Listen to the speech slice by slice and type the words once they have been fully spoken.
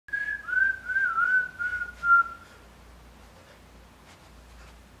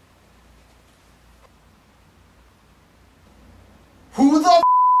Who the f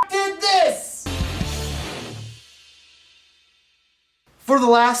did this? For the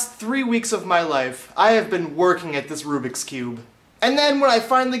last 3 weeks of my life, I have been working at this Rubik's Cube. And then when I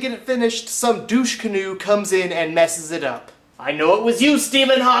finally get it finished, some douche canoe comes in and messes it up. I know it was you,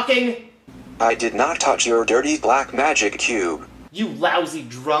 Stephen Hawking! I did not touch your dirty black magic cube. You lousy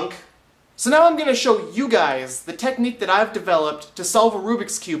drunk. So now I'm gonna show you guys the technique that I've developed to solve a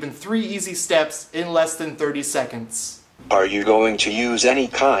Rubik's Cube in 3 easy steps in less than 30 seconds. Are you going to use any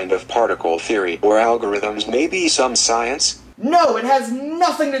kind of particle theory or algorithms, maybe some science? No, it has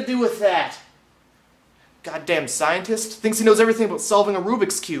nothing to do with that! Goddamn scientist thinks he knows everything about solving a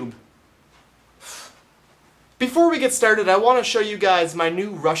Rubik's Cube. Before we get started, I want to show you guys my new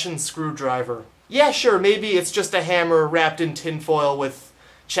Russian screwdriver. Yeah, sure, maybe it's just a hammer wrapped in tinfoil with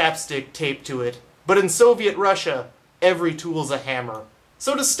chapstick taped to it. But in Soviet Russia, every tool's a hammer.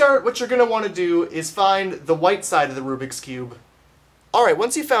 So to start, what you're going to want to do is find the white side of the Rubik's Cube. Alright,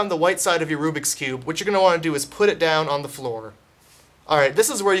 once you found the white side of your Rubik's Cube, what you're going to want to do is put it down on the floor. Alright, this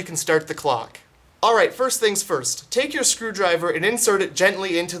is where you can start the clock. Alright, first things first. Take your screwdriver and insert it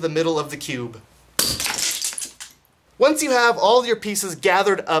gently into the middle of the cube. Once you have all your pieces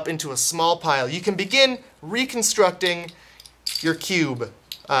gathered up into a small pile, you can begin reconstructing your cube,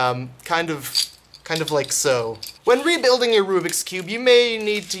 kind of like so. When rebuilding your Rubik's Cube, you may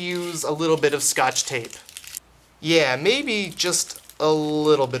need to use a little bit of Scotch tape. Yeah, maybe just a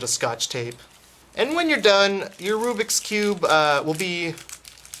little bit of Scotch tape. And when you're done, your Rubik's Cube will be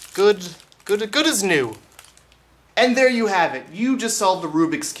good as new. And there you have it. You just solved the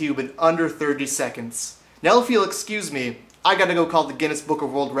Rubik's Cube in under 30 seconds. Now if you'll excuse me, I gotta go call the Guinness Book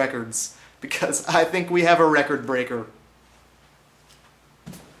of World Records, because I think we have a record breaker.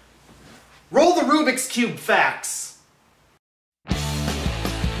 Roll the Rubik's Cube facts!